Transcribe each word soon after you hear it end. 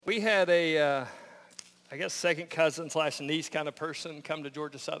We had a, I guess, second cousin / niece kind of person come to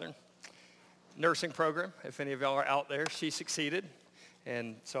Georgia Southern nursing program. If any of y'all are out there, she succeeded,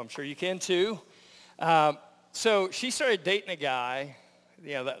 and so I'm sure you can too. So she started dating a guy,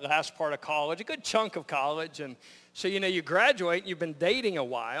 that last part of college, a good chunk of college, and so, you graduate, and you've been dating a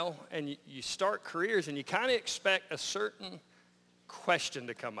while, and you start careers, and you kind of expect a certain question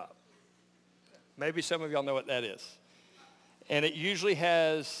to come up. Maybe some of y'all know what that is. And it usually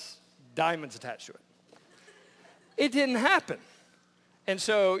has diamonds attached to it. It didn't happen. And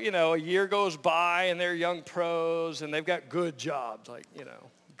so, a year goes by, and they're young pros, and they've got good jobs,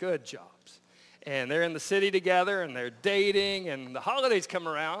 good jobs. And they're in the city together, and they're dating, and the holidays come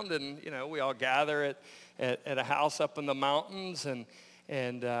around, and, we all gather at a house up in the mountains,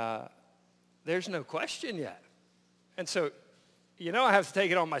 and there's no question yet. And so, I have to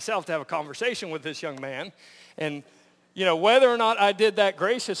take it on myself to have a conversation with this young man. And, whether or not I did that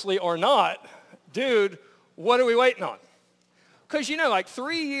graciously or not, dude, what are we waiting on? Because,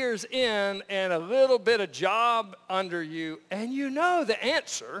 3 years in and a little bit of job under you, and the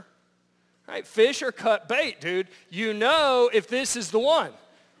answer, right? Fish or cut bait, dude. If this is the one.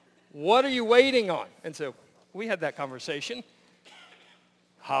 What are you waiting on? And so we had that conversation.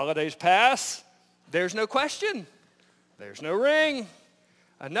 Holidays pass. There's no question. There's no ring.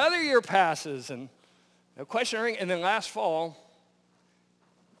 Another year passes, and no question or ring. And then last fall,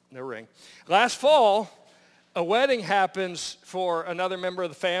 no ring. Last fall, a wedding happens for another member of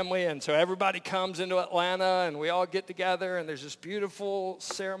the family, and so everybody comes into Atlanta, and we all get together, and there's this beautiful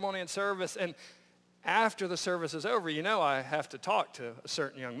ceremony and service. And after the service is over, I have to talk to a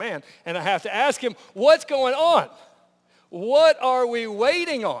certain young man, and I have to ask him, what's going on? What are we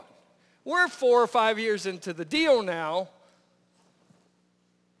waiting on? We're 4 or 5 years into the deal now.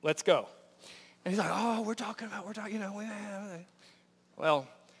 Let's go. And he's like, oh, we're talking. Well,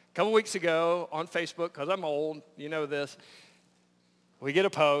 a couple weeks ago on Facebook, because I'm old, this, we get a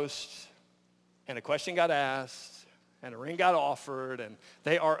post, and a question got asked, and a ring got offered, and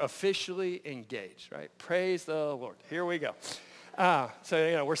they are officially engaged, right? Praise the Lord. Here we go.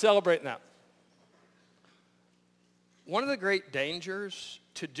 So, we're celebrating that. One of the great dangers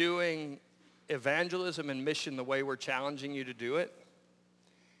to doing evangelism and mission the way we're challenging you to do it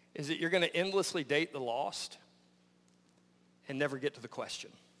is that you're going to endlessly date the lost and never get to the question.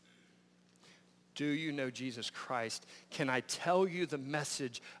 Do you know Jesus Christ? Can I tell you the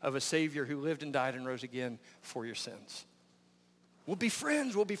message of a Savior who lived and died and rose again for your sins? We'll be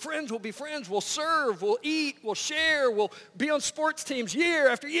friends, we'll be friends, we'll be friends. We'll serve, we'll eat, we'll share, we'll be on sports teams year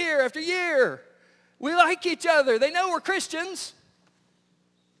after year after year. We like each other. They know we're Christians.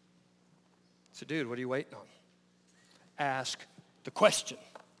 So, dude, what are you waiting on? Ask the question.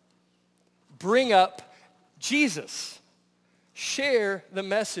 Bring up Jesus. Share the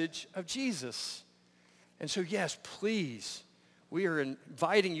message of Jesus. And so, yes, please, we are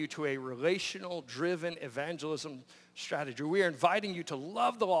inviting you to a relational-driven evangelism strategy. We are inviting you to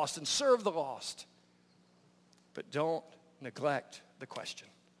love the lost and serve the lost. But don't neglect the question.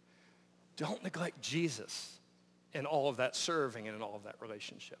 Don't neglect Jesus in all of that serving and in all of that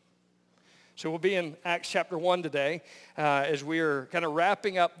relationship. So we'll be in Acts chapter 1 today as we are kind of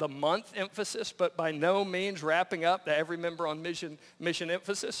wrapping up the month emphasis, but by no means wrapping up the every member on mission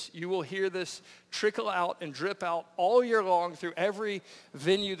emphasis. You will hear this trickle out and drip out all year long through every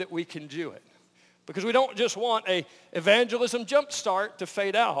venue that we can do it. Because we don't just want a evangelism jumpstart to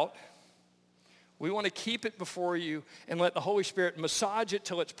fade out. We want to keep it before you and let the Holy Spirit massage it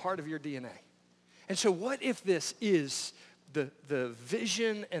till it's part of your DNA. And so what if this is the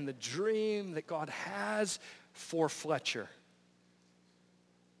vision and the dream that God has for Fletcher?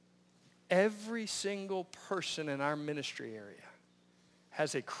 Every single person in our ministry area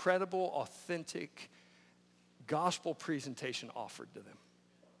has a credible, authentic gospel presentation offered to them.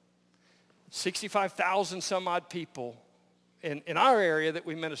 65,000 some odd people in our area that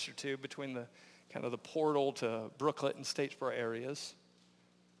we minister to, between the kind of the Portal to Brooklet and Statesboro areas.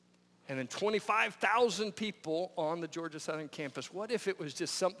 And then 25,000 people on the Georgia Southern campus. What if it was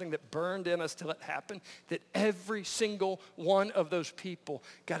just something that burned in us till it happened, that every single one of those people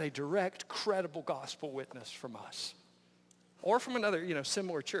got a direct, credible gospel witness from us? Or from another,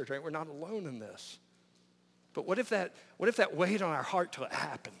 similar church, right? We're not alone in this. But what if that weighed on our heart till it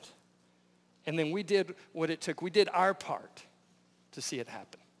happened? And then we did what it took. We did our part to see it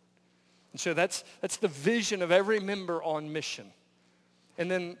happen. And so that's the vision of every member on mission. And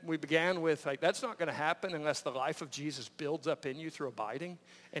then we began with, like, that's not going to happen unless the life of Jesus builds up in you through abiding,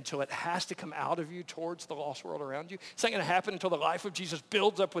 until it has to come out of you towards the lost world around you. It's not going to happen until the life of Jesus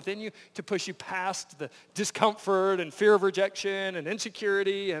builds up within you to push you past the discomfort and fear of rejection and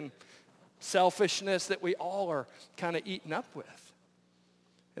insecurity and selfishness that we all are kind of eaten up with.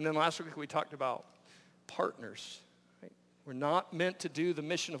 And then last week we talked about partners. Right? We're not meant to do the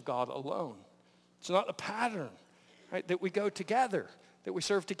mission of God alone. It's not a pattern, right, that we go together, that we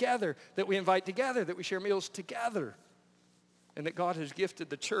serve together, that we invite together, that we share meals together, and that God has gifted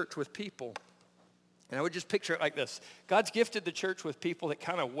the church with people. And I would just picture it like this. God's gifted the church with people that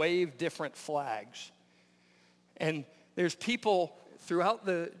kind of wave different flags. And there's people throughout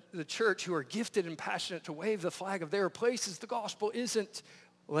the church who are gifted and passionate to wave the flag of there are places the gospel isn't.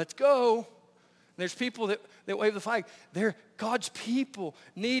 Let's go. There's people that wave the flag. God's people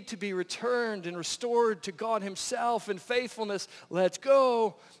need to be returned and restored to God himself in faithfulness. Let's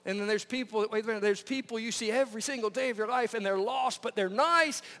go. And then there's people that wave the flag. There's people you see every single day of your life, and they're lost, but they're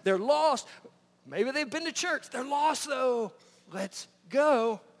nice. They're lost. Maybe they've been to church. They're lost, though. Let's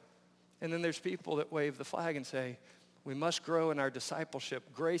go. And then there's people that wave the flag and say, we must grow in our discipleship,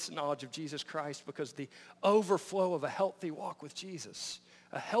 grace and knowledge of Jesus Christ, because the overflow of a healthy walk with Jesus,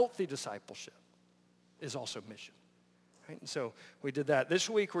 a healthy discipleship, is also mission. Right? And so we did that. This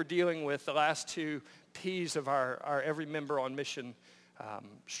week we're dealing with the last two P's of our every member on mission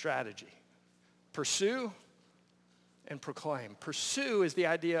strategy. Pursue and proclaim. Pursue is the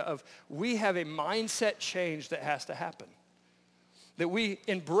idea of we have a mindset change that has to happen. That we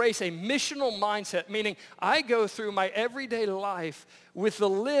embrace a missional mindset, meaning I go through my everyday life with the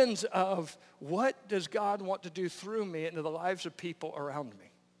lens of what does God want to do through me into the lives of people around me.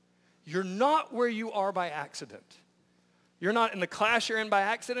 You're not where you are by accident. You're not in the class you're in by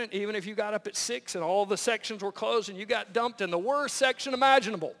accident, even if you got up at 6 and all the sections were closed and you got dumped in the worst section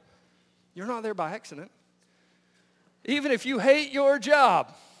imaginable. You're not there by accident. Even if you hate your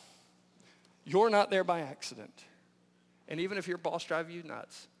job, you're not there by accident. And even if your boss drives you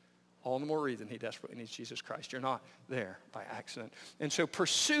nuts, all the more reason he desperately needs Jesus Christ. You're not there by accident. And so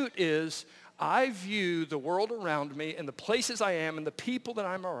pursuit is, I view the world around me and the places I am and the people that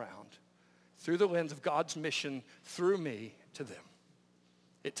I'm around through the lens of God's mission through me to them.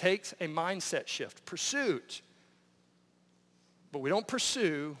 It takes a mindset shift. Pursuit. But we don't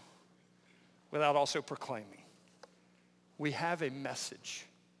pursue without also proclaiming. We have a message,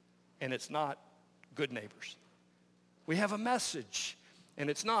 and it's not good neighbors. We have a message, and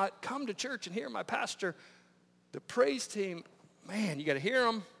it's not come to church and hear my pastor. The praise team, man, you got to hear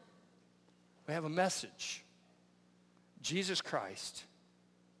them. We have a message. Jesus Christ,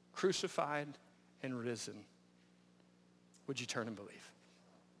 crucified and risen. Would you turn and believe?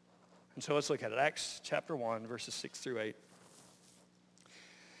 And so let's look at it. Acts chapter 1, verses 6 through 8.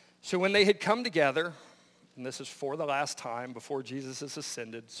 So when they had come together, and this is for the last time before Jesus has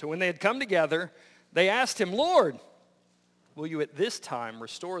ascended. So when they had come together, they asked him, Lord, will you at this time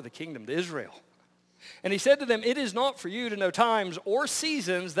restore the kingdom to Israel? And he said to them, it is not for you to know times or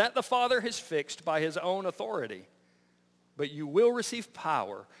seasons that the Father has fixed by his own authority, but you will receive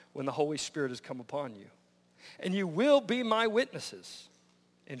power when the Holy Spirit has come upon you. And you will be my witnesses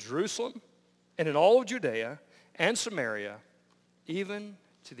in Jerusalem and in all of Judea and Samaria, even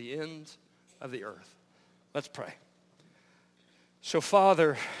to the ends of the earth. Let's pray. So,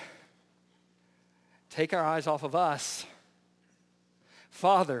 Father, take our eyes off of us.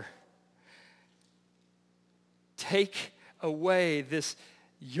 Father, take away this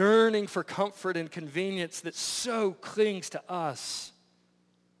yearning for comfort and convenience that so clings to us.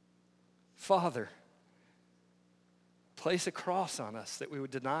 Father, place a cross on us that we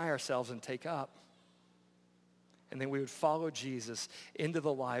would deny ourselves and take up. And then we would follow Jesus into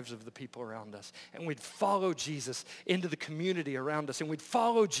the lives of the people around us. And we'd follow Jesus into the community around us. And we'd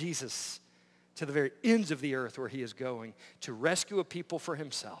follow Jesus to the very ends of the earth where he is going to rescue a people for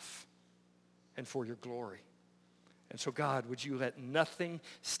himself and for your glory. And so, God, would you let nothing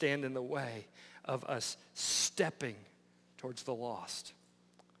stand in the way of us stepping towards the lost?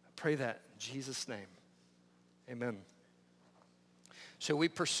 I pray that in Jesus' name. Amen. So we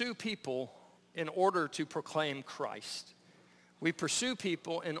pursue people in order to proclaim Christ. We pursue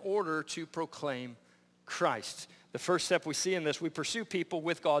people in order to proclaim Christ. The first step we see in this, we pursue people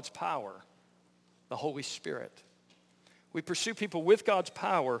with God's power, the Holy Spirit. We pursue people with God's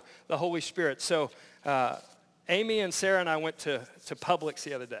power, the Holy Spirit. So Amy and Sarah and I went to Publix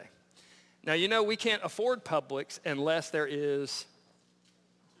the other day. Now, you know we can't afford Publix unless there is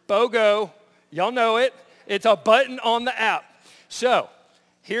BOGO. Y'all know it. It's a button on the app. So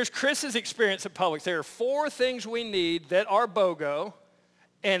here's Chris's experience at Publix. There are 4 things we need that are BOGO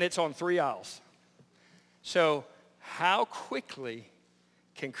and it's on 3 aisles. So how quickly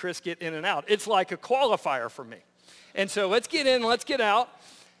can Chris get in and out? It's like a qualifier for me. And so let's get in, let's get out.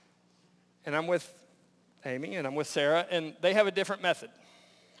 And I'm with Amy and I'm with Sarah, and they have a different method.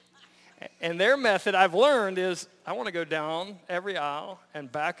 And their method, I've learned, is I want to go down every aisle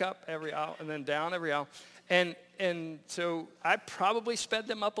and back up every aisle and then down every aisle. And so I probably sped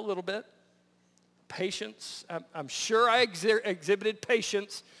them up a little bit. Patience. I'm sure I exhibited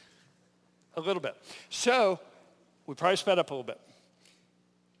patience a little bit. So we probably sped up a little bit.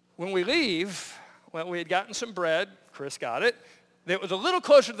 When we leave, well, we had gotten some bread. Chris got it. That was a little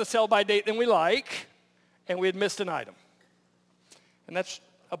closer to the sell-by date than we like, and we had missed an item. And that's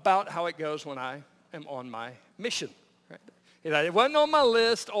about how it goes when I am on my mission. Right? It wasn't on my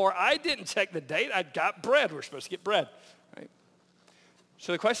list, or I didn't check the date. I got bread. We're supposed to get bread. Right?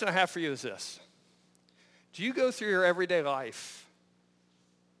 So the question I have for you is this. Do you go through your everyday life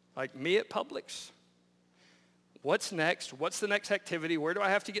like me at Publix? What's next? What's the next activity? Where do I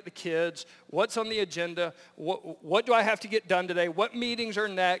have to get the kids? What's on the agenda? What do I have to get done today? What meetings are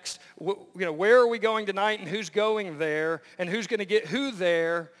next? Where are we going tonight, and who's going there, and who's going to get who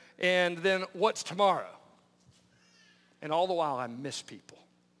there, and then what's tomorrow? And all the while, I miss people.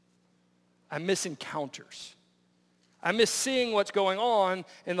 I miss encounters. I miss seeing what's going on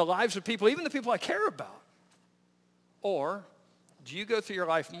in the lives of people, even the people I care about. Or do you go through your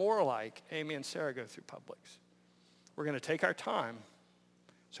life more like Amy and Sarah go through Publix? We're going to take our time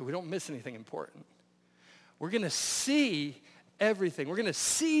so we don't miss anything important. We're going to see everything. We're going to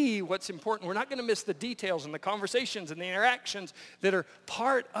see what's important. We're not going to miss the details and the conversations and the interactions that are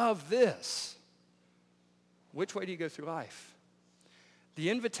part of this. Which way do you go through life? The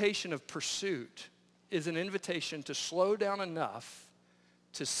invitation of pursuit is an invitation to slow down enough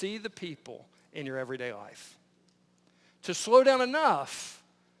to see the people in your everyday life. To slow down enough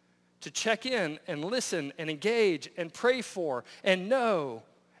to check in and listen and engage and pray for and know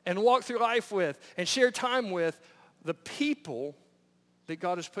and walk through life with and share time with the people that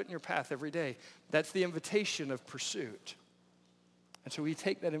God has put in your path every day. That's the invitation of pursuit. And so we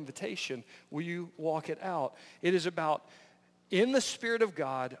take that invitation. Will you walk it out? It is about, in the Spirit of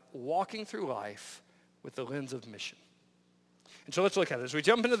God, walking through life with the lens of mission. And so let's look at it. As we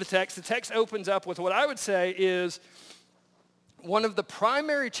jump into the text opens up with what I would say is one of the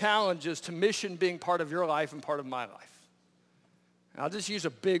primary challenges to mission being part of your life and part of my life. And I'll just use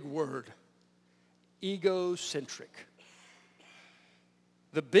a big word, egocentric.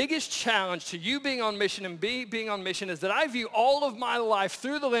 The biggest challenge to you being on mission and being on mission is that I view all of my life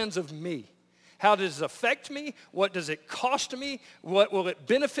through the lens of me. How does it affect me? What does it cost me? What will it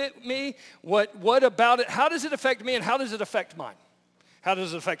benefit me? What about it? How does it affect me, and how does it affect mine? How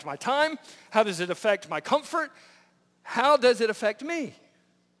does it affect my time? How does it affect my comfort? How does it affect me?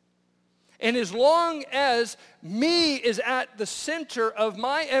 And as long as me is at the center of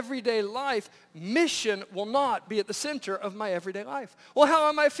my everyday life, mission will not be at the center of my everyday life. Well, how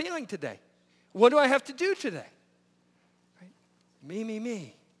am I feeling today? What do I have to do today? Right?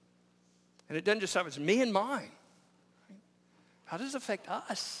 Me. And it doesn't just stop, it's me and mine. Right? How does it affect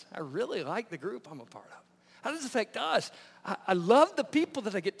us? I really like the group I'm a part of. How does it affect us? I love the people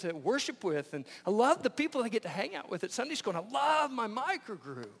that I get to worship with, and I love the people that I get to hang out with at Sunday school, and I love my micro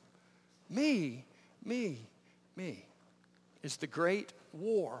group. Me is the great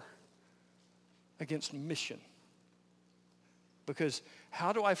war against mission. Because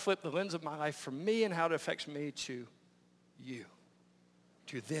how do I flip the lens of my life from me and how it affects me to you,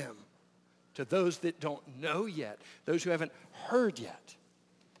 to them, to those that don't know yet, those who haven't heard yet?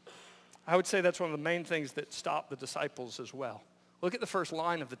 I would say that's one of the main things that stopped the disciples as well. Look at the first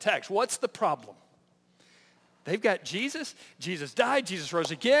line of the text. What's the problem? They've got Jesus. Jesus died. Jesus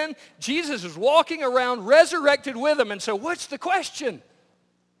rose again. Jesus is walking around resurrected with them. And so what's the question?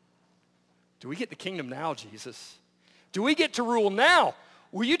 Do we get the kingdom now, Jesus? Do we get to rule now?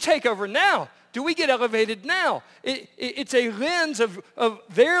 Will you take over now? Do we get elevated now? It's a lens of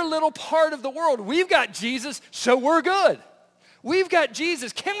their little part of the world. We've got Jesus, so we're good. We've got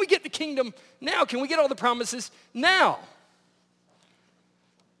Jesus. Can we get the kingdom now? Can we get all the promises now?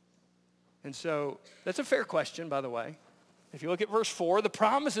 And so that's a fair question, by the way. If you look at verse 4, the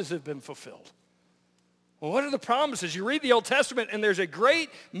promises have been fulfilled. Well, what are the promises? You read the Old Testament, and there's a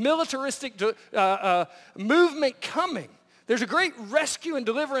great militaristic movement coming. There's a great rescue and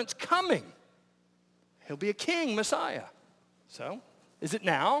deliverance coming. He'll be a king, Messiah. So, is it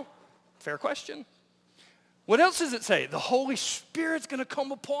now? Fair question. What else does it say? The Holy Spirit's going to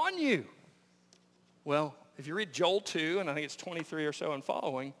come upon you. Well, if you read Joel 2, and I think it's 23 or so and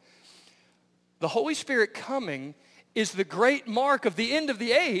following, the Holy Spirit coming is the great mark of the end of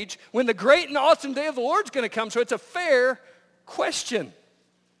the age when the great and awesome day of the Lord's going to come. So it's a fair question.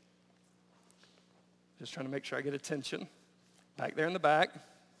 Just trying to make sure I get attention. Back there in the back.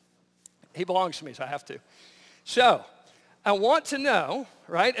 He belongs to me, so I have to. So I want to know,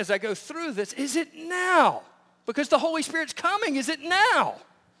 right, as I go through this, is it now? Because the Holy Spirit's coming. Is it now?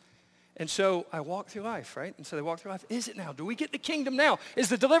 And so I walk through life, right? And so they walk through life. Is it now? Do we get the kingdom now? Is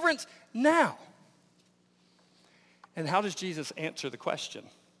the deliverance now? And how does Jesus answer the question?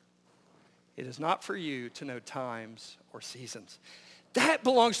 It is not for you to know times or seasons. That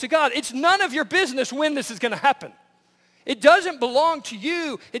belongs to God. It's none of your business when this is going to happen. It doesn't belong to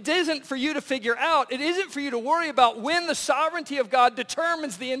you. It isn't for you to figure out. It isn't for you to worry about when the sovereignty of God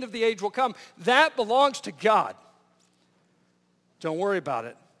determines the end of the age will come. That belongs to God. Don't worry about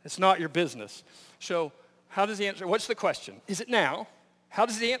it. It's not your business. So how does he answer? What's the question? Is it now? How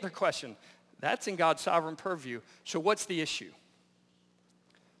does he answer the question? That's in God's sovereign purview. So what's the issue?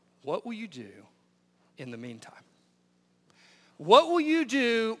 What will you do in the meantime? What will you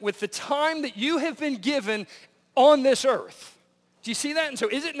do with the time that you have been given on this earth? Do you see that? And so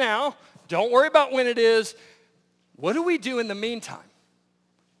is it now? Don't worry about when it is. What do we do in the meantime?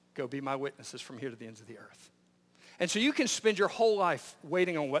 Go be my witnesses from here to the ends of the earth. And so you can spend your whole life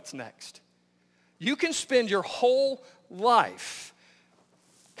waiting on what's next. You can spend your whole life.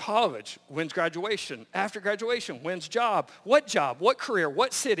 College, when's graduation? After graduation, when's job? What career?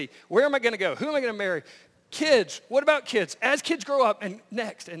 What city? Where am I going to go? Who am I going to marry? Kids, what about kids? As kids grow up, and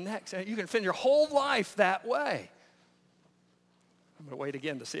next, and next. And you can spend your whole life that way. I'm going to wait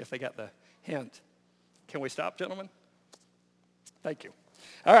again to see if they got the hint. Can we stop, gentlemen? Thank you.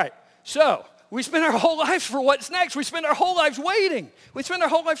 All right, so we spend our whole lives for what's next. We spend our whole lives waiting. We spend our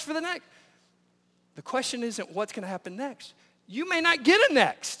whole lives for the next. The question isn't what's going to happen next. You may not get a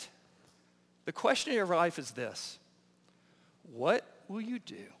next. The question of your life is this. What will you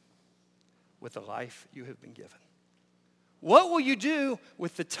do with the life you have been given? What will you do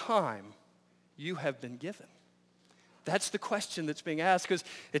with the time you have been given? That's the question that's being asked, because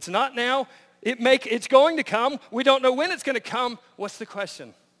it's not now. It's going to come. We don't know when it's going to come. What's the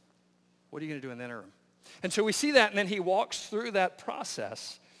question? What are you going to do in the interim? And so we see that, and then he walks through that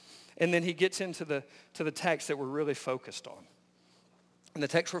process, and then he gets into the text that we're really focused on. And the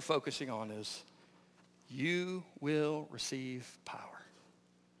text we're focusing on is, you will receive power.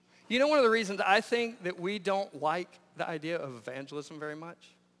 You know, one of the reasons I think that we don't like the idea of evangelism very much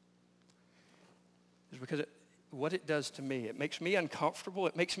is because what it does to me, it makes me uncomfortable.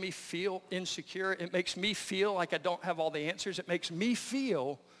 It makes me feel insecure. It makes me feel like I don't have all the answers. It makes me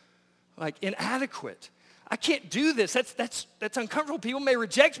feel like inadequate. I can't do this. That's uncomfortable. People may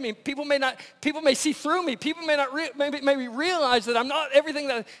reject me. People may see through me. People may not maybe realize that I'm not everything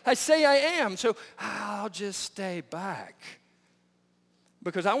that I say I am. So I'll just stay back.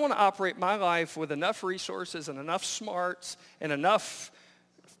 Because I want to operate my life with enough resources and enough smarts and enough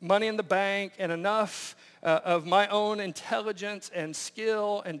money in the bank and enough of my own intelligence and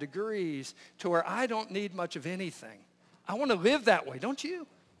skill and degrees to where I don't need much of anything. I want to live that way, don't you?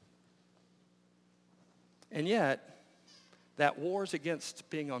 And yet, that wars against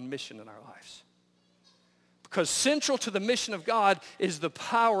being on mission in our lives. Because central to the mission of God is the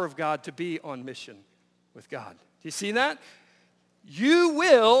power of God to be on mission with God. Do you see that? You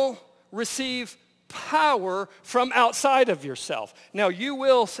will receive power from outside of yourself. Now, you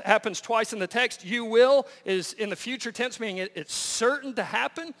will happens twice in the text. You will is in the future tense, meaning it's certain to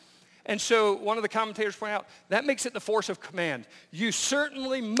happen. And so one of the commentators point out, that makes it the force of command. You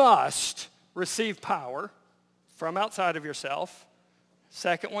certainly must receive power from outside of yourself.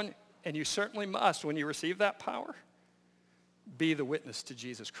 Second one, and you certainly must, when you receive that power, be the witness to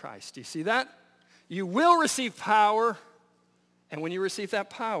Jesus Christ. Do you see that? You will receive power, and when you receive that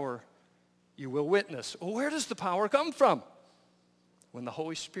power, you will witness. Well, where does the power come from? When the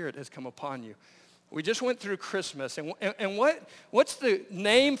Holy Spirit has come upon you. We just went through Christmas, and what's the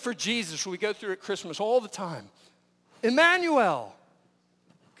name for Jesus we go through at Christmas all the time? Emmanuel,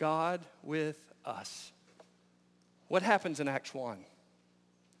 God with us. What happens in Acts 1?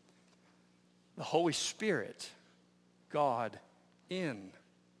 The Holy Spirit, God in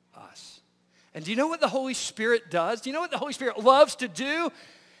us. And do you know what the Holy Spirit does? Do you know what the Holy Spirit loves to do?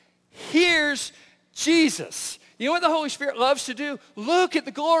 Here's Jesus. You know what the Holy Spirit loves to do? Look at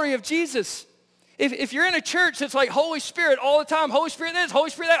the glory of Jesus. If you're in a church that's like Holy Spirit all the time, Holy Spirit this, Holy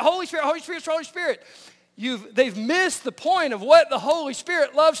Spirit that, Holy Spirit, Holy Spirit, Holy Spirit, they've missed the point of what the Holy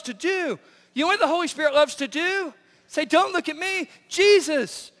Spirit loves to do. You know what the Holy Spirit loves to do? Say, don't look at me,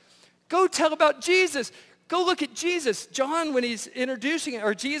 Jesus. Go tell about Jesus. Go look at Jesus. John, when he's introducing it,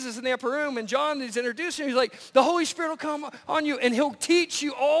 or Jesus in the upper room, and John is introducing it, he's like, the Holy Spirit will come on you, and he'll teach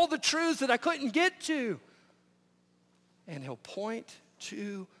you all the truths that I couldn't get to. And he'll point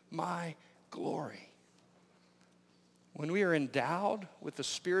to my glory. When we are endowed with the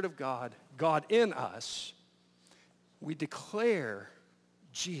Spirit of God, God in us, we declare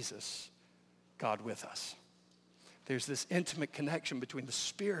Jesus, God with us. There's this intimate connection between the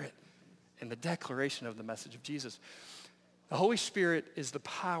Spirit and the declaration of the message of Jesus. The Holy Spirit is the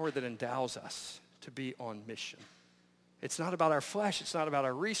power that endows us to be on mission. It's not about our flesh. It's not about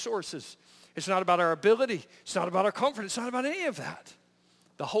our resources. It's not about our ability. It's not about our comfort. It's not about any of that.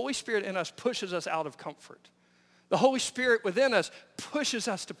 The Holy Spirit in us pushes us out of comfort. The Holy Spirit within us pushes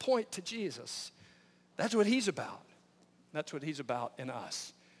us to point to Jesus. That's what he's about. That's what he's about in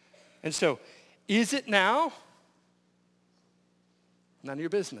us. And so, is it now? None of your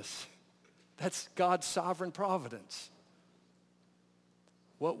business. That's God's sovereign providence.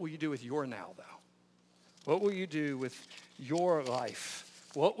 What will you do with your now, though? What will you do with your life?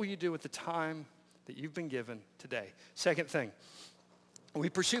 What will you do with the time that you've been given today? Second thing, we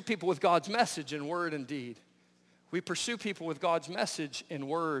pursue people with God's message in word and deed. We pursue people with God's message in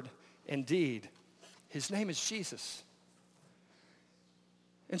word and deed. His name is Jesus.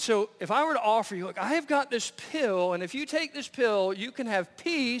 And so if I were to offer you, look, I have got this pill, and if you take this pill, you can have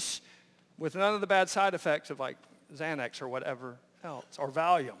peace with none of the bad side effects of like Xanax or whatever else, or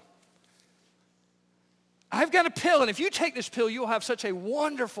Valium. I've got a pill, and if you take this pill, you'll have such a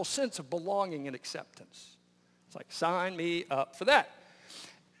wonderful sense of belonging and acceptance. It's like, sign me up for that.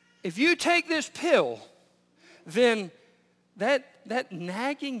 If you take this pill, then that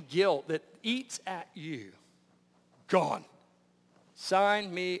nagging guilt that eats at you, gone.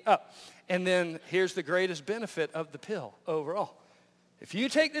 Sign me up. And then here's the greatest benefit of the pill overall. If you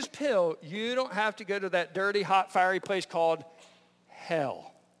take this pill, you don't have to go to that dirty, hot, fiery place called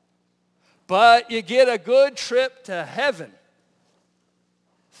hell. But you get a good trip to heaven.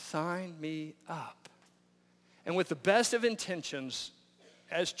 Sign me up. And with the best of intentions,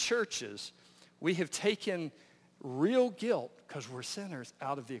 as churches, we have taken real guilt, because we're sinners,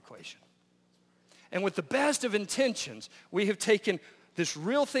 out of the equation. And with the best of intentions, we have taken this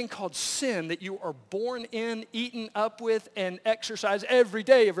real thing called sin that you are born in, eaten up with, and exercise every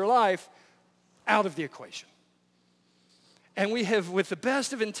day of your life out of the equation. And we have, with the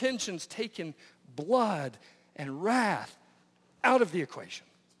best of intentions, taken blood and wrath out of the equation.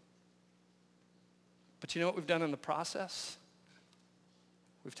 But you know what we've done in the process?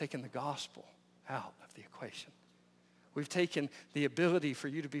 We've taken the gospel out of the equation. We've taken the ability for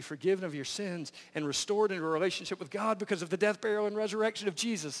you to be forgiven of your sins and restored into a relationship with God because of the death, burial, and resurrection of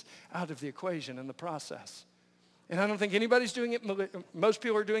Jesus out of the equation in the process. And I don't think anybody's doing it, most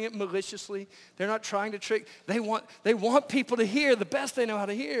people are doing it maliciously. They're not trying to trick. They want people to hear the best they know how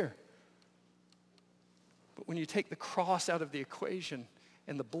to hear. But when you take the cross out of the equation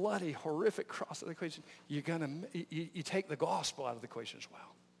and the bloody, horrific cross out of the equation, you take the gospel out of the equation as well.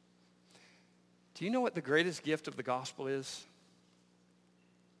 Do you know what the greatest gift of the gospel is?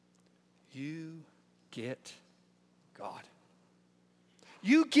 You get God.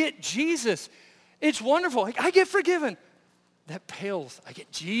 You get Jesus. It's wonderful. Like, I get forgiven. That pales. I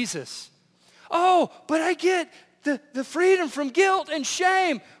get Jesus. Oh, but I get the freedom from guilt and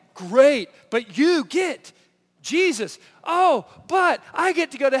shame. Great. But you get Jesus. Oh, but I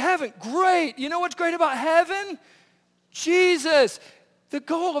get to go to heaven. Great. You know what's great about heaven? Jesus. The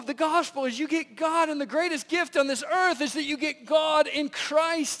goal of the gospel is you get God, and the greatest gift on this earth is that you get God in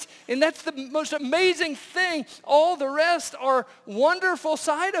Christ. And that's the most amazing thing. All the rest are wonderful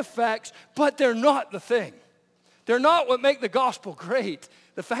side effects, but they're not the thing. They're not what make the gospel great.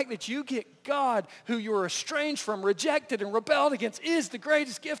 The fact that you get God, who you were estranged from, rejected, and rebelled against, is the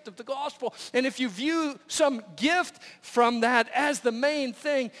greatest gift of the gospel. And if you view some gift from that as the main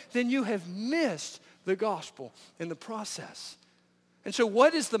thing, then you have missed the gospel in the process. And so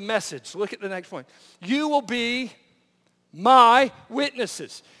what is the message? Look at the next point. You will be my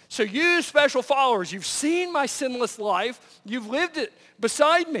witnesses. So you special followers, you've seen my sinless life. You've lived it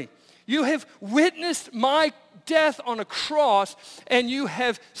beside me. You have witnessed my death on a cross, and you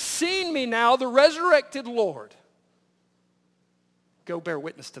have seen me now, the resurrected Lord. Go bear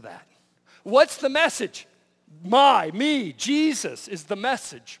witness to that. What's the message? Me, Jesus is the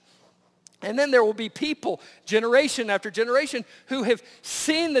message. And then there will be people, generation after generation, who have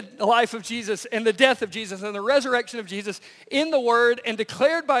seen the life of Jesus and the death of Jesus and the resurrection of Jesus in the Word and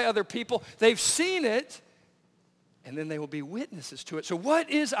declared by other people. They've seen it, and then they will be witnesses to it. So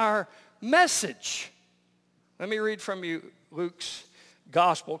what is our message? Let me read from you Luke's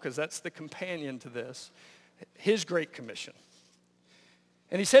gospel, because that's the companion to this. his great commission.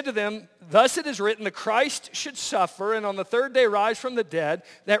 And he said to them, thus it is written, the Christ should suffer and on the third day rise from the dead,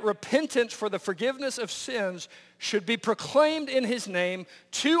 that repentance for the forgiveness of sins should be proclaimed in his name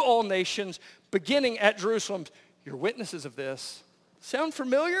to all nations, beginning at Jerusalem. You're witnesses of this. Sound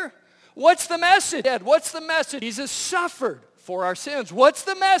familiar? What's the message? What's the message? Jesus suffered for our sins. What's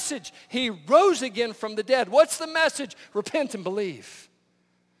the message? He rose again from the dead. What's the message? Repent and believe.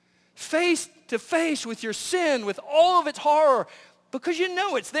 Face to face with your sin, with all of its horror, because you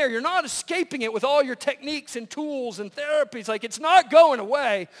know it's there. You're not escaping it with all your techniques and tools and therapies. Like, it's not going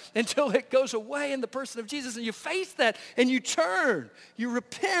away until it goes away in the person of Jesus. And you face that and you turn. You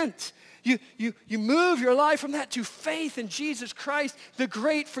repent. You move your life from that to faith in Jesus Christ, the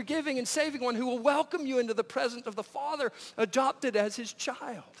great forgiving and saving one who will welcome you into the presence of the Father, adopted as his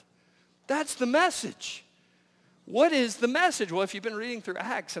child. That's the message. What is the message? Well, if you've been reading through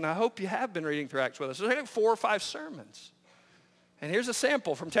Acts, and I hope you have been reading through Acts with us, there's like 4 or 5 sermons. And here's a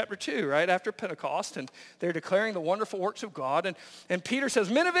sample from chapter 2, right after Pentecost, and they're declaring the wonderful works of God. And Peter says,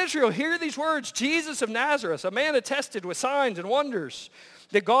 men of Israel, hear these words, Jesus of Nazareth, a man attested with signs and wonders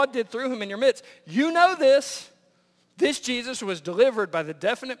that God did through him in your midst. You know this Jesus was delivered by the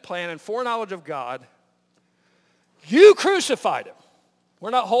definite plan and foreknowledge of God. You crucified him.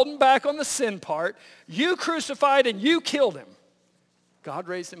 We're not holding back on the sin part. You crucified and you killed him. God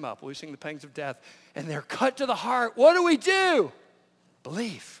raised him up, loosing the pangs of death. And they're cut to the heart. What do we do?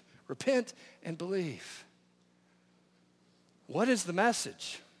 Believe. Repent and believe. What is the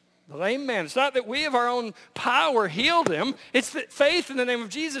message? The lame man. It's not that we of our own power healed him. It's that faith in the name of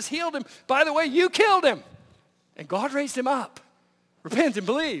Jesus healed him. By the way, you killed him. And God raised him up. Repent and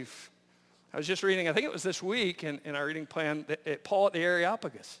believe. I was just reading, I think it was this week in our reading plan, Paul at the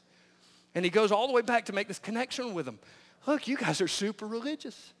Areopagus. And he goes all the way back to make this connection with them. Look, you guys are super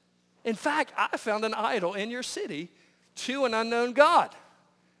religious. In fact, I found an idol in your city to an unknown God.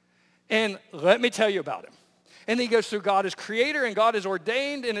 And let me tell you about him. And he goes through God as creator, and God has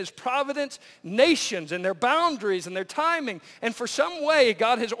ordained in his providence nations and their boundaries and their timing. And for some way,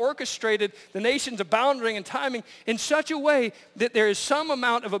 God has orchestrated the nations of boundary and timing in such a way that there is some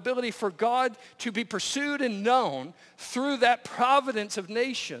amount of ability for God to be pursued and known through that providence of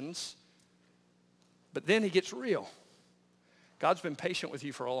nations. But then he gets real. God's been patient with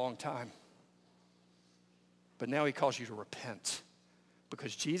you for a long time. But now he calls you to repent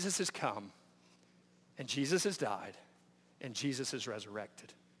because Jesus has come and Jesus has died and Jesus is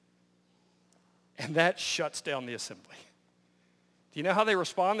resurrected. And that shuts down the assembly. Do you know how they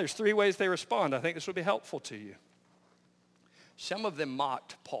respond? There's 3 ways they respond. I think this will be helpful to you. Some of them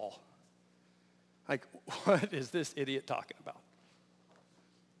mocked Paul. Like, what is this idiot talking about?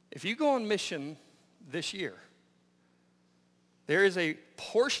 If you go on mission this year, there is a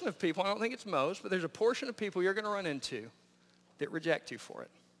portion of people, I don't think it's most, but there's a portion of people you're going to run into that reject you for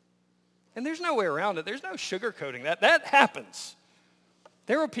it. And there's no way around it. There's no sugarcoating that. That happens.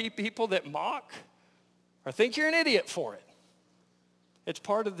 There are people that mock or think you're an idiot for it. It's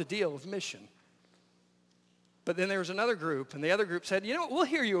part of the deal of mission. But then there was another group, and the other group said, you know what, we'll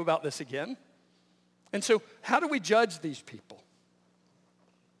hear you about this again. And so how do we judge these people?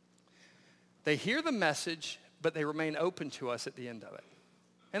 They hear the message, but they remain open to us at the end of it.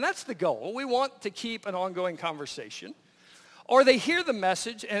 And that's the goal. We want to keep an ongoing conversation. Or they hear the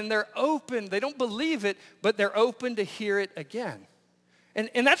message and they're open. They don't believe it, but they're open to hear it again.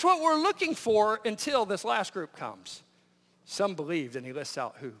 And that's what we're looking for until this last group comes. Some believed, and he lists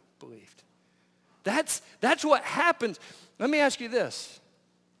out who believed. That's what happens. Let me ask you this.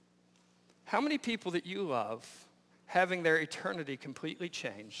 How many people that you love having their eternity completely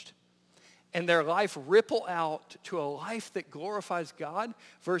changed and their life ripple out to a life that glorifies God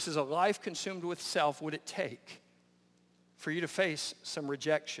versus a life consumed with self would it take for you to face some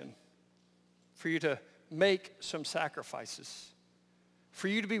rejection, for you to make some sacrifices, for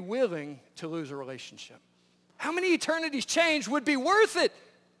you to be willing to lose a relationship? How many eternities changed would be worth it?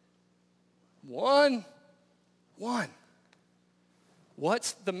 One.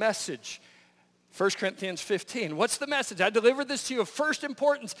 What's the message? 1 Corinthians 15. What's the message? I delivered this to you of first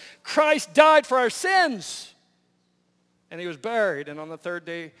importance. Christ died for our sins. And he was buried, and on the third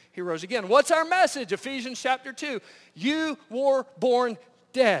day he rose again. What's our message? Ephesians chapter 2. You were born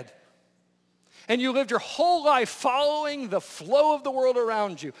dead. And you lived your whole life following the flow of the world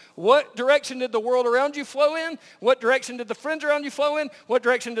around you. What direction did the world around you flow in? What direction did the friends around you flow in? What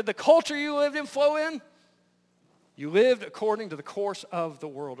direction did the culture you lived in flow in? You lived according to the course of the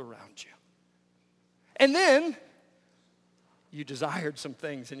world around you. And then you desired some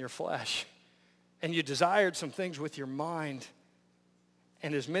things in your flesh. And you desired some things with your mind.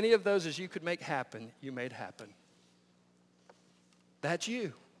 And as many of those as you could make happen, you made happen. That's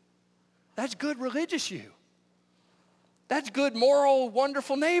you. That's good religious you. That's good, moral,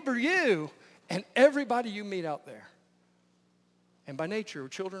 wonderful neighbor you. And everybody you meet out there. And by nature,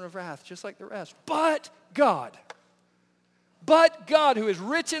 children of wrath, just like the rest. But God, who is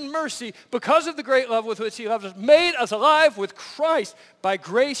rich in mercy, because of the great love with which he loves us, made us alive with Christ. By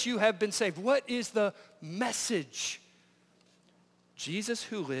grace you have been saved. What is the message? Jesus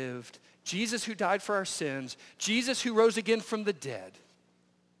who lived, Jesus who died for our sins, Jesus who rose again from the dead,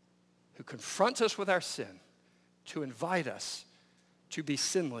 who confronts us with our sin to invite us to be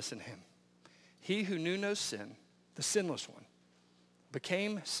sinless in him. He who knew no sin, the sinless one,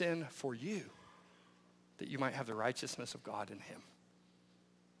 became sin for you, that you might have the righteousness of God in him.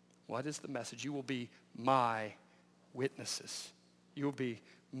 What is the message? You will be my witnesses. You will be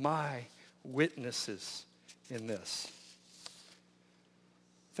my witnesses in this.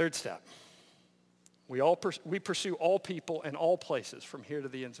 Third step. We pursue all people in all places from here to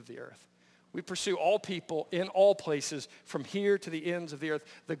the ends of the earth. We pursue all people in all places from here to the ends of the earth.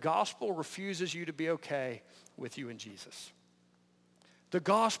 The gospel refuses you to be okay with you and Jesus. The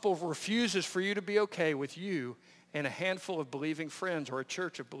gospel refuses for you to be okay with you and a handful of believing friends or a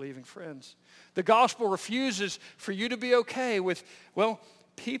church of believing friends. The gospel refuses for you to be okay with,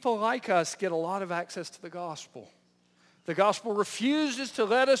 people like us get a lot of access to the gospel. The gospel refuses to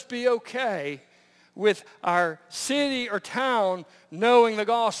let us be okay with our city or town knowing the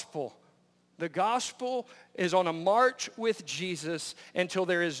gospel. The gospel is on a march with Jesus until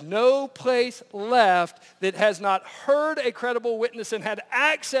there is no place left that has not heard a credible witness and had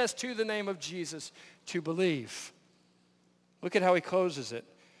access to the name of Jesus to believe. Look at how he closes it.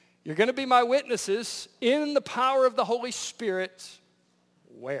 You're going to be my witnesses in the power of the Holy Spirit.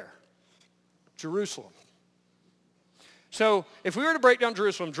 Where? Jerusalem. So if we were to break down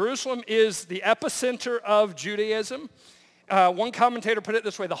Jerusalem, Jerusalem is the epicenter of Judaism. One commentator put it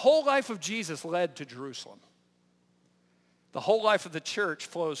this way: the whole life of Jesus led to Jerusalem. The whole life of the church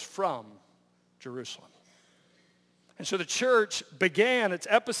flows from Jerusalem. And so the church began, its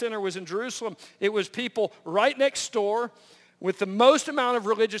epicenter was in Jerusalem. It was people right next door with the most amount of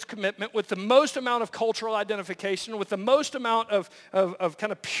religious commitment, with the most amount of cultural identification, with the most amount of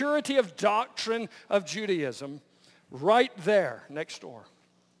kind of purity of doctrine of Judaism, right there next door.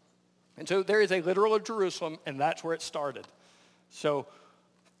 And so there is a literal Jerusalem, and that's where it started. So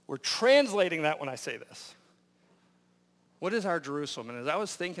we're translating that when I say this. What is our Jerusalem? And as I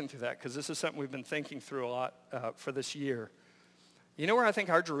was thinking through that, because this is something we've been thinking through a lot for this year, you know where I think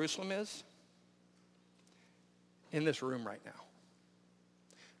our Jerusalem is? In this room right now.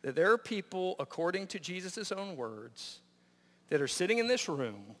 That there are people, according to Jesus' own words, that are sitting in this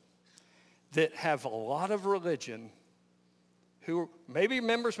room that have a lot of religion, who maybe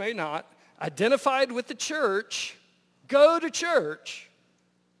members, may not, identified with the church, go to church,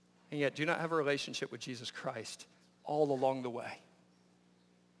 and yet do not have a relationship with Jesus Christ all along the way.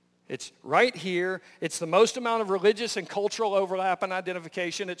 It's right here. It's the most amount of religious and cultural overlap and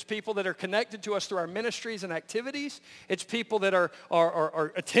identification. It's people that are connected to us through our ministries and activities. It's people that are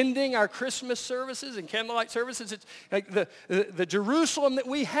attending our Christmas services and candlelight services. It's like the Jerusalem that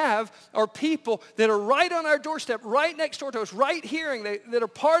we have are people that are right on our doorstep, right next door to us, right here, and that are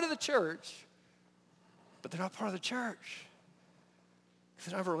part of the church, but they're not part of the church.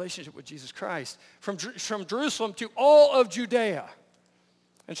 They don't have a relationship with Jesus Christ. From Jerusalem to all of Judea.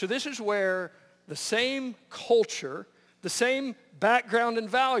 And so this is where the same culture, the same background and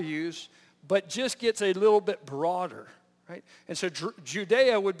values, but just gets a little bit broader, right? And so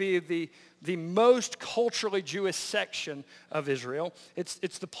Judea would be the most culturally Jewish section of Israel. It's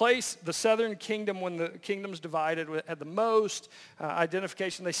the place, the southern kingdom, when the kingdoms divided, had the most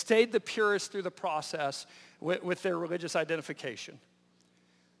identification. They stayed the purest through the process with their religious identification.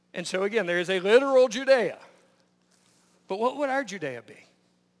 And so again, there is a literal Judea. But what would our Judea be?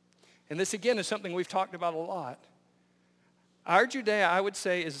 And this, again, is something we've talked about a lot. Our Judea, I would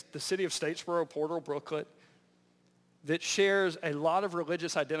say, is the city of Statesboro, Portal, Brooklet, that shares a lot of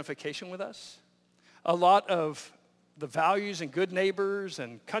religious identification with us, a lot of the values and good neighbors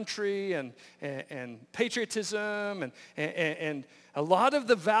and country and patriotism and a lot of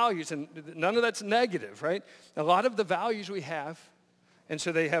the values, and none of that's negative, right? A lot of the values we have, and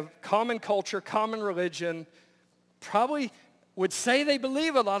so they have common culture, common religion, probably would say they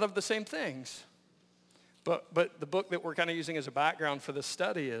believe a lot of the same things. But the book that we're kind of using as a background for this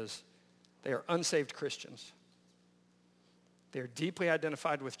study is they are unsaved Christians. They're deeply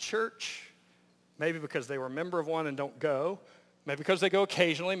identified with church, maybe because they were a member of one and don't go, maybe because they go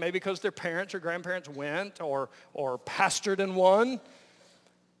occasionally, maybe because their parents or grandparents went or pastored in one.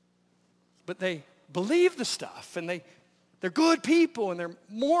 but they believe the stuff, and they're good people, and they're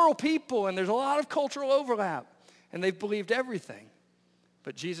moral people, and there's a lot of cultural overlap, and they've believed everything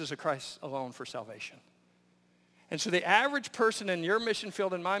but Jesus Christ alone for salvation. And so the average person in your mission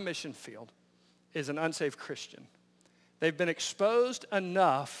field and my mission field is an unsaved Christian. They've been exposed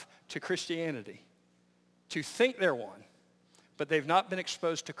enough to Christianity to think they're one, but they've not been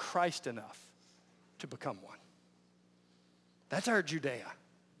exposed to Christ enough to become one. That's our Judea.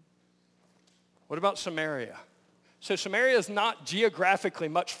 What about Samaria? So Samaria is not geographically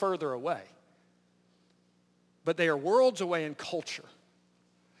much further away, but they are worlds away in culture.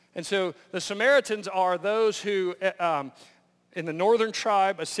 And so the Samaritans are those who, in the northern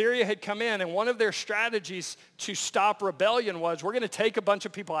tribe, Assyria had come in, and one of their strategies to stop rebellion was, we're going to take a bunch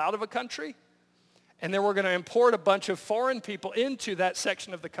of people out of a country, and then we're going to import a bunch of foreign people into that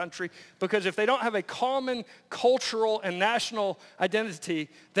section of the country, because if they don't have a common cultural and national identity,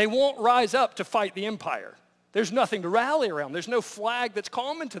 they won't rise up to fight the empire. There's nothing to rally around. There's no flag that's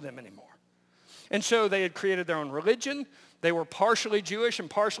common to them anymore. And so they had created their own religion. They were partially Jewish and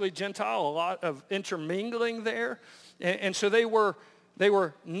partially Gentile, a lot of intermingling there. And so they were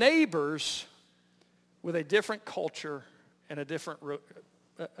neighbors with a different culture and a different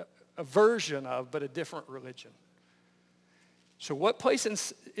a version of, but a different religion. So what place in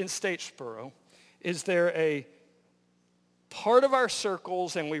Statesboro is there a part of our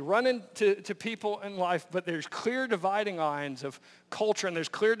circles, and we run into people in life, but there's clear dividing lines of culture, and there's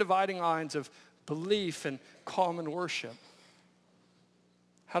clear dividing lines of belief and common worship?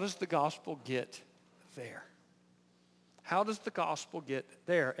 How does the gospel get there? How does the gospel get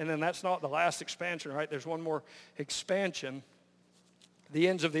there? And then that's not the last expansion, right? There's one more expansion, the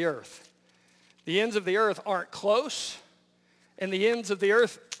ends of the earth. The ends of the earth aren't close, and the ends of the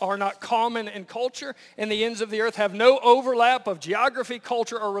earth are not common in culture, and the ends of the earth have no overlap of geography,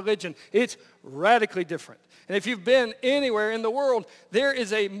 culture, or religion. It's radically different. And if you've been anywhere in the world, there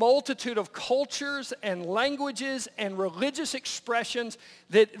is a multitude of cultures and languages and religious expressions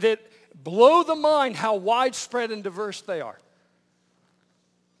that blow the mind how widespread and diverse they are.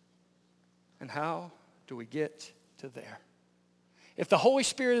 And how do we get to there? If the Holy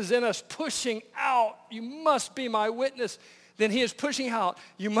Spirit is in us pushing out, you must be my witness, then he is pushing out,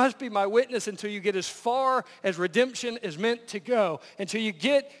 you must be my witness until you get as far as redemption is meant to go, until you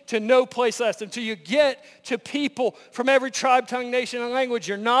get to no place less, until you get to people from every tribe, tongue, nation, and language.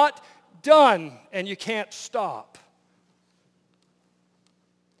 You're not done, and you can't stop.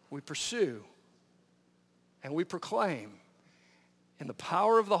 We pursue, and we proclaim in the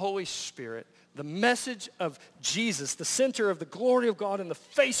power of the Holy Spirit the message of Jesus, the center of the glory of God, and the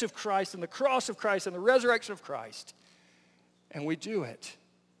face of Christ, and the cross of Christ, and the resurrection of Christ. And we do it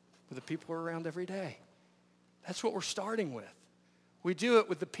with the people we're around every day. That's what we're starting with. We do it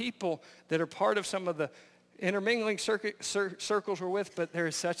with the people that are part of some of the intermingling circles we're with, but there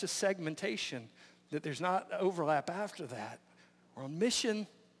is such a segmentation that there's not overlap after that. We're on mission,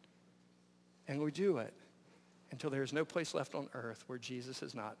 and we do it until there is no place left on earth where Jesus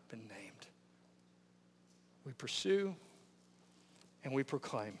has not been named. We pursue and we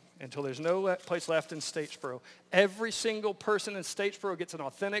proclaim until there's no place left in Statesboro. Every single person in Statesboro gets an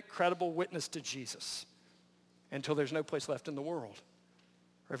authentic, credible witness to Jesus until there's no place left in the world.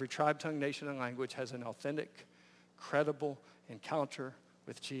 Every tribe, tongue, nation, and language has an authentic, credible encounter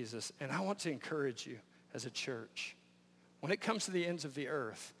with Jesus. And I want to encourage you as a church, when it comes to the ends of the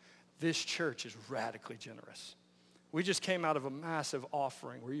earth, this church is radically generous. We just came out of a massive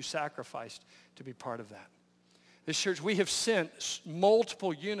offering where you sacrificed to be part of that. This church, we have sent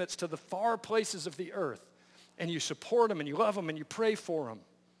multiple units to the far places of the earth, and you support them, and you love them, and you pray for them.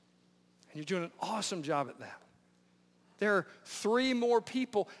 And you're doing an awesome job at that. There are 3 more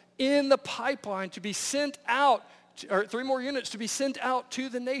people in the pipeline to be sent out, or 3 more units to be sent out to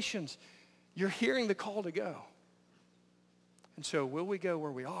the nations. You're hearing the call to go. And so will we go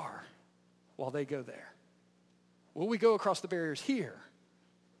where we are while they go there? Will we go across the barriers here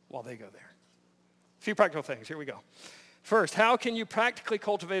while they go there? A few practical things. Here we go. First, how can you practically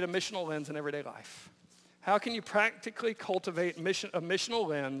cultivate a missional lens in everyday life? How can you practically cultivate a missional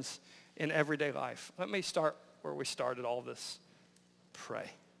lens in everyday life? Let me start where we started all this.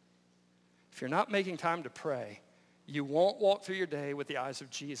 Pray. If you're not making time to pray, you won't walk through your day with the eyes of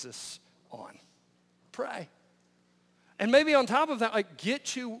Jesus on. Pray. And maybe on top of that, like, get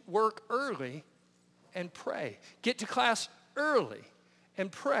to work early and pray. Get to class early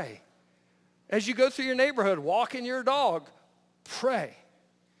and pray. As you go through your neighborhood, walking your dog, pray.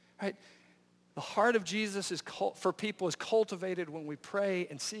 Right? The heart of Jesus for people is cultivated when we pray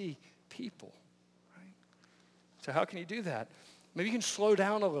and see people. Right? So how can you do that? Maybe you can slow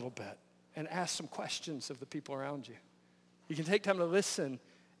down a little bit and ask some questions of the people around you. You can take time to listen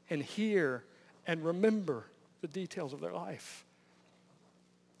and hear and remember the details of their life.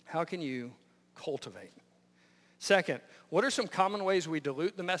 How can you cultivate? Second, what are some common ways we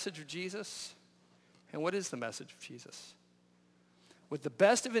dilute the message of Jesus? And what is the message of Jesus? With the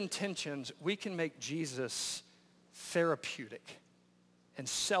best of intentions, we can make Jesus therapeutic and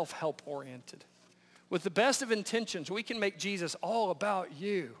self-help oriented. With the best of intentions, we can make Jesus all about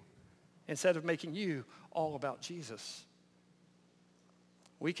you instead of making you all about Jesus.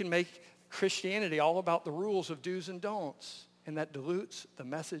 We can make Christianity all about the rules of do's and don'ts, and that dilutes the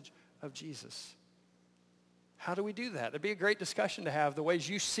message of Jesus. How do we do that? It'd be a great discussion to have, the ways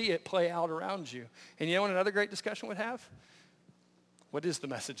you see it play out around you. And you know what another great discussion would have? What is the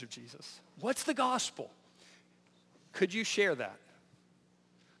message of Jesus? What's the gospel? Could you share that?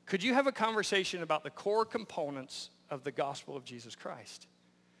 Could you have a conversation about the core components of the gospel of Jesus Christ?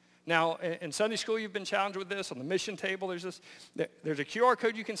 Now, in Sunday school, you've been challenged with this. On the mission table, there's a QR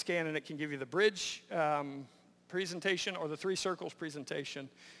code you can scan, and it can give you the bridge presentation or the 3 circles presentation,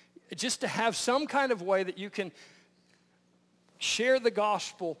 just to have some kind of way that you can share the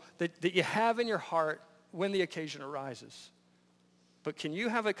gospel that you have in your heart when the occasion arises. But can you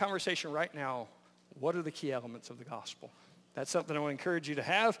have a conversation right now? What are the key elements of the gospel? That's something I want to encourage you to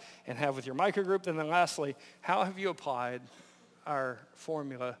have and have with your microgroup. And then lastly, how have you applied our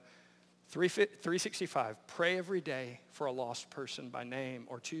formula 365? Pray every day for a lost person by name,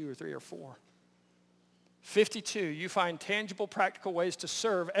 or 2 or 3 or 4. 52, you find tangible, practical ways to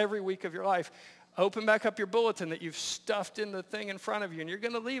serve every week of your life. Open back up your bulletin that you've stuffed in the thing in front of you, and you're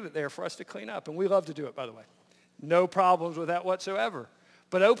going to leave it there for us to clean up. And we love to do it, by the way. No problems with that whatsoever.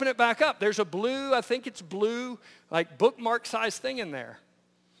 But open it back up. There's a blue, I think it's blue, like bookmark size thing in there.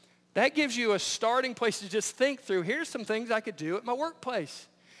 That gives you a starting place to just think through, here's some things I could do at my workplace.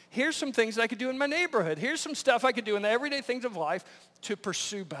 Here's some things I could do in my neighborhood. Here's some stuff I could do in the everyday things of life to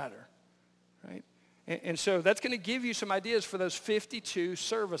pursue better, right? And so that's going to give you some ideas for those 52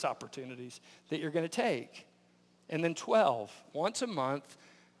 service opportunities that you're going to take. And then 12, once a month,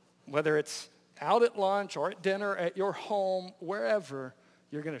 whether it's out at lunch or at dinner, at your home, wherever,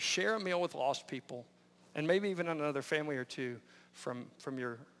 you're going to share a meal with lost people, and maybe even another family or two from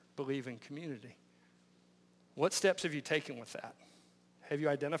your believing community. What steps have you taken with that? Have you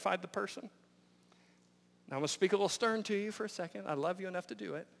identified the person? Now I'm going to speak a little stern to you for a second. I love you enough to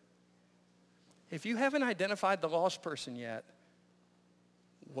do it. If you haven't identified the lost person yet,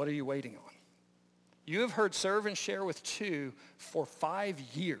 what are you waiting on? You have heard serve and share with 2 for 5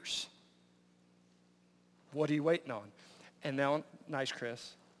 years. What are you waiting on? And now, nice,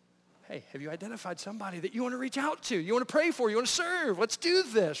 Chris. Hey, have you identified somebody that you want to reach out to? You want to pray for? You want to serve? Let's do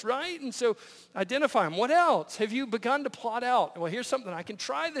this, right? And so identify them. What else? Have you begun to plot out? Well, here's something I can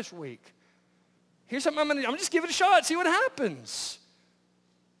try this week. Here's something I'm going to just give it a shot, see what happens.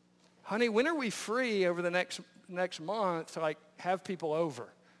 Honey, when are we free over the next month to have people over?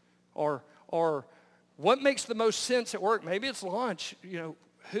 Or what makes the most sense at work? Maybe it's lunch.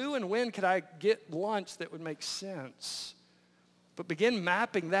 Who and when could I get lunch that would make sense? But begin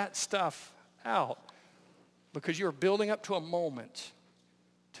mapping that stuff out, because you're building up to a moment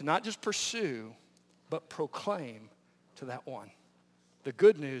to not just pursue, but proclaim to that one the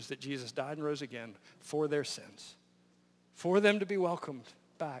good news that Jesus died and rose again for their sins, for them to be welcomed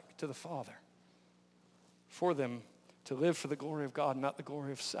back to the Father, for them to live for the glory of God, not the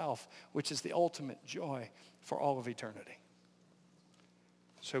glory of self, which is the ultimate joy for all of eternity.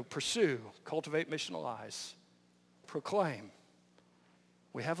 So pursue, cultivate, missionalize, proclaim.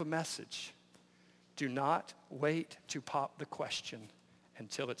 We have a message. Do not wait to pop the question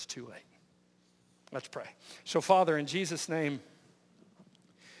until it's too late. Let's pray. So Father, in Jesus' name,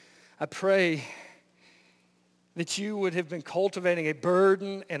 I pray that you would have been cultivating a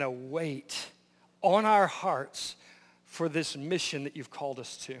burden and a weight on our hearts for this mission that you've called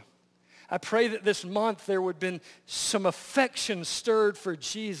us to. I pray that this month there would have been some affection stirred for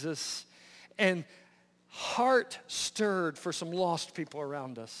Jesus and heart stirred for some lost people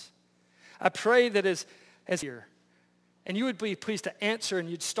around us. I pray that as here, and you would be pleased to answer, and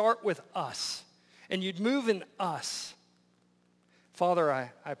you'd start with us, and you'd move in us. Father,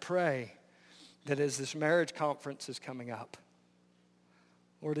 I pray that as this marriage conference is coming up,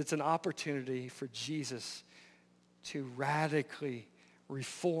 Lord, it's an opportunity for Jesus to radically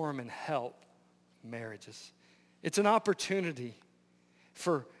reform and help marriages. It's an opportunity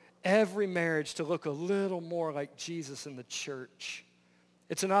for every marriage to look a little more like Jesus in the church.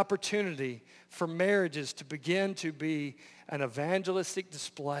 It's an opportunity for marriages to begin to be an evangelistic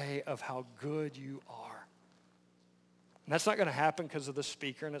display of how good you are. And that's not going to happen because of the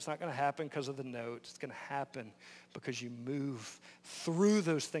speaker, and it's not going to happen because of the notes. It's going to happen because you move through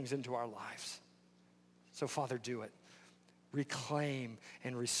those things into our lives. So, Father, do it. Reclaim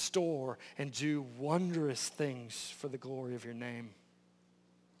and restore and do wondrous things for the glory of your name.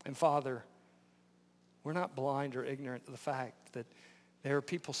 And Father, we're not blind or ignorant to the fact that there are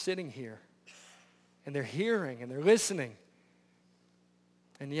people sitting here and they're hearing and they're listening,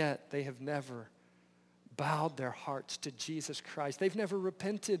 and yet they have never bowed their hearts to Jesus Christ. They've never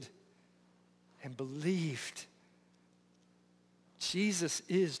repented and believed. Jesus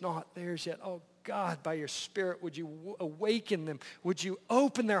is not theirs yet. Oh God, by your Spirit, would you awaken them? Would you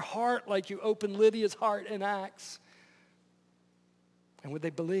open their heart like you opened Lydia's heart in Acts? And would they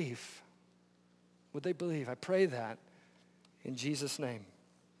believe? Would they believe? I pray that in Jesus' name.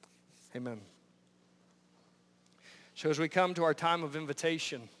 Amen. So as we come to our time of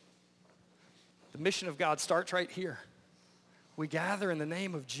invitation, the mission of God starts right here. We gather in the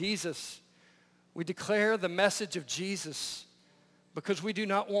name of Jesus. We declare the message of Jesus because we do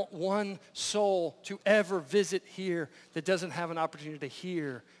not want one soul to ever visit here that doesn't have an opportunity to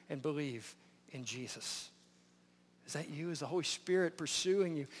hear and believe in Jesus. Is that you? Is the Holy Spirit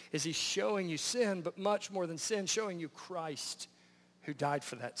pursuing you? Is he showing you sin, but much more than sin, showing you Christ who died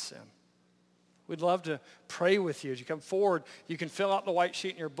for that sin? We'd love to pray with you. As you come forward, you can fill out the white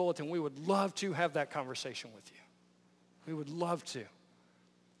sheet in your bulletin. We would love to have that conversation with you. We would love to.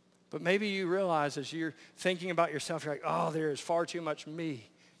 But maybe you realize as you're thinking about yourself, you're like, oh, there is far too much me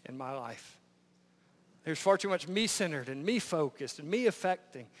in my life. There's far too much me-centered and me-focused and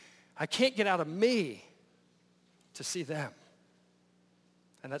me-affecting. I can't get out of me to see them.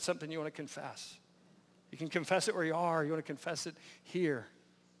 And that's something you want to confess. You can confess it where you are. You want to confess it here.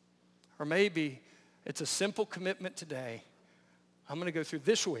 Or maybe it's a simple commitment today. I'm going to go through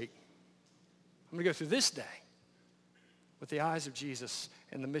this week. I'm going to go through this day with the eyes of Jesus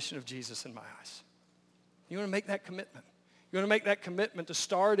and the mission of Jesus in my eyes. You want to make that commitment. You want to make that commitment to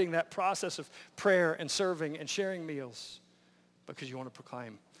starting that process of prayer and serving and sharing meals because you want to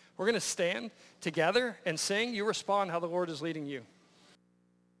proclaim. We're going to stand together and sing. You respond how the Lord is leading you.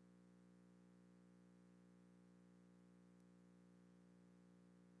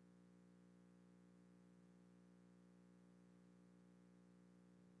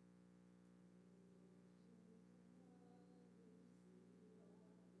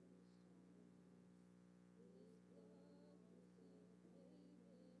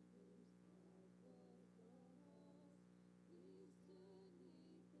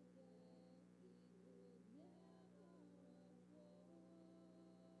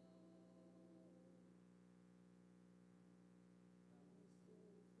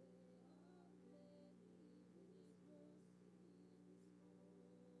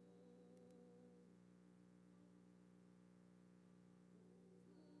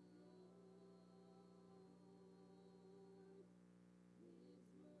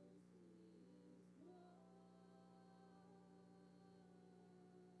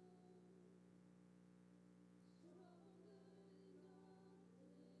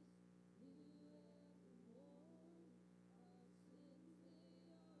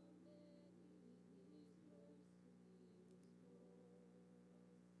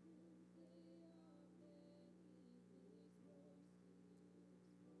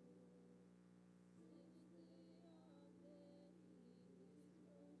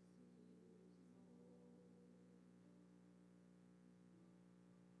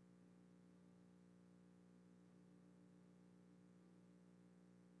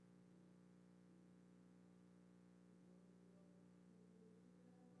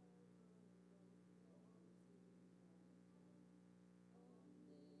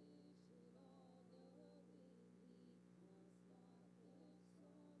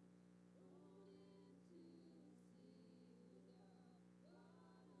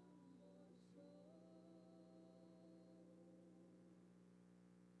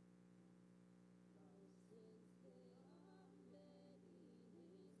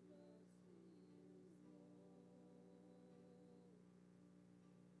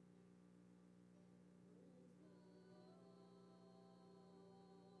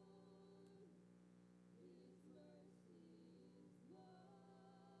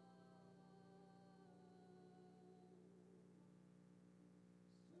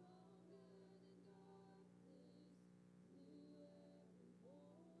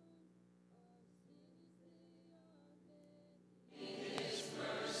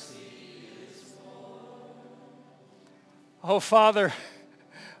 Oh, Father,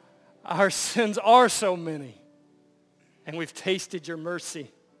 our sins are so many, and we've tasted your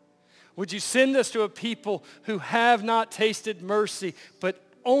mercy. Would you send us to a people who have not tasted mercy, but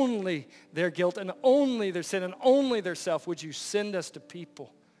only their guilt and only their sin and only their self? Would you send us to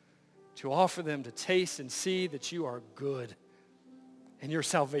people to offer them to taste and see that you are good and your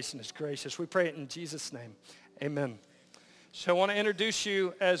salvation is gracious? We pray it in Jesus' name. Amen. So I want to introduce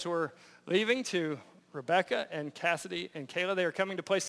you as we're leaving to Rebecca and Cassidy and Kayla. They are coming to play